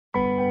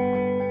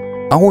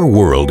Our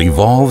world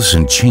evolves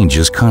and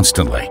changes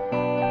constantly,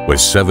 with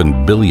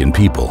 7 billion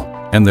people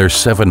and their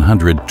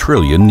 700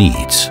 trillion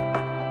needs.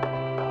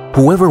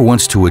 Whoever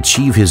wants to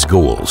achieve his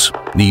goals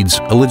needs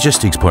a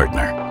logistics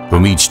partner who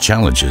meets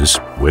challenges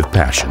with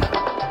passion.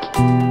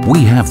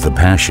 We have the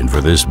passion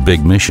for this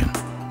big mission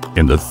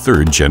in the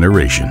 3rd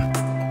generation.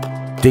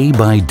 Day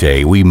by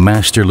day, we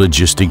master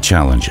logistic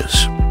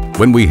challenges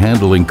when we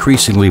handle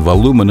increasingly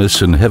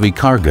voluminous and heavy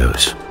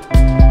cargoes,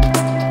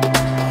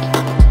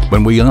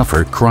 when we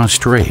offer cross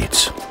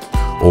trades,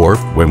 or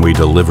when we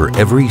deliver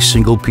every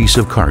single piece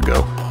of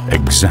cargo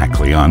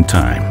exactly on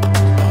time.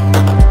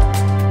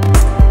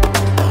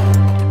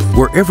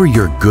 Wherever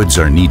your goods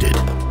are needed,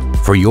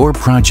 for your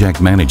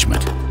project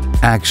management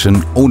acts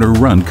an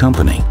owner-run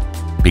company,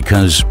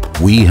 because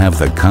we have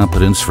the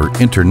competence for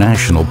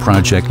international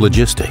project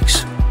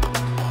logistics,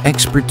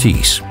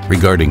 expertise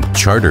regarding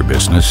charter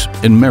business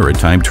and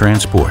maritime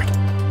transport,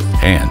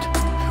 and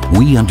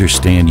we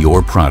understand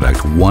your product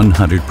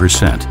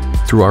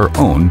 100% through our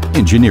own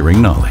engineering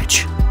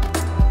knowledge.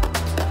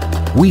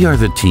 We are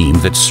the team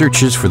that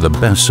searches for the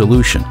best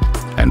solution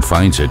and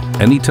finds it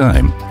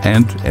anytime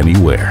and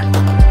anywhere.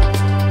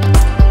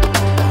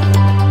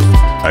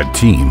 A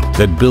team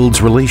that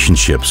builds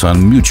relationships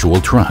on mutual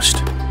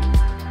trust.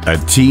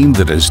 A team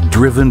that is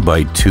driven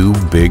by 2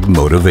 big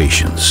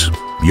motivations: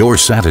 your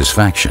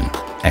satisfaction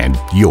and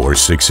your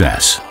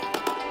success.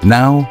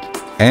 Now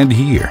and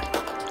here,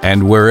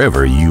 and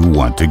wherever you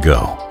want to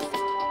go.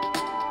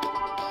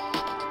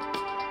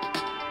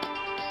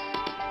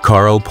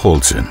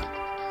 Polzin,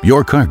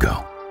 your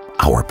cargo,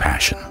 our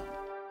passion.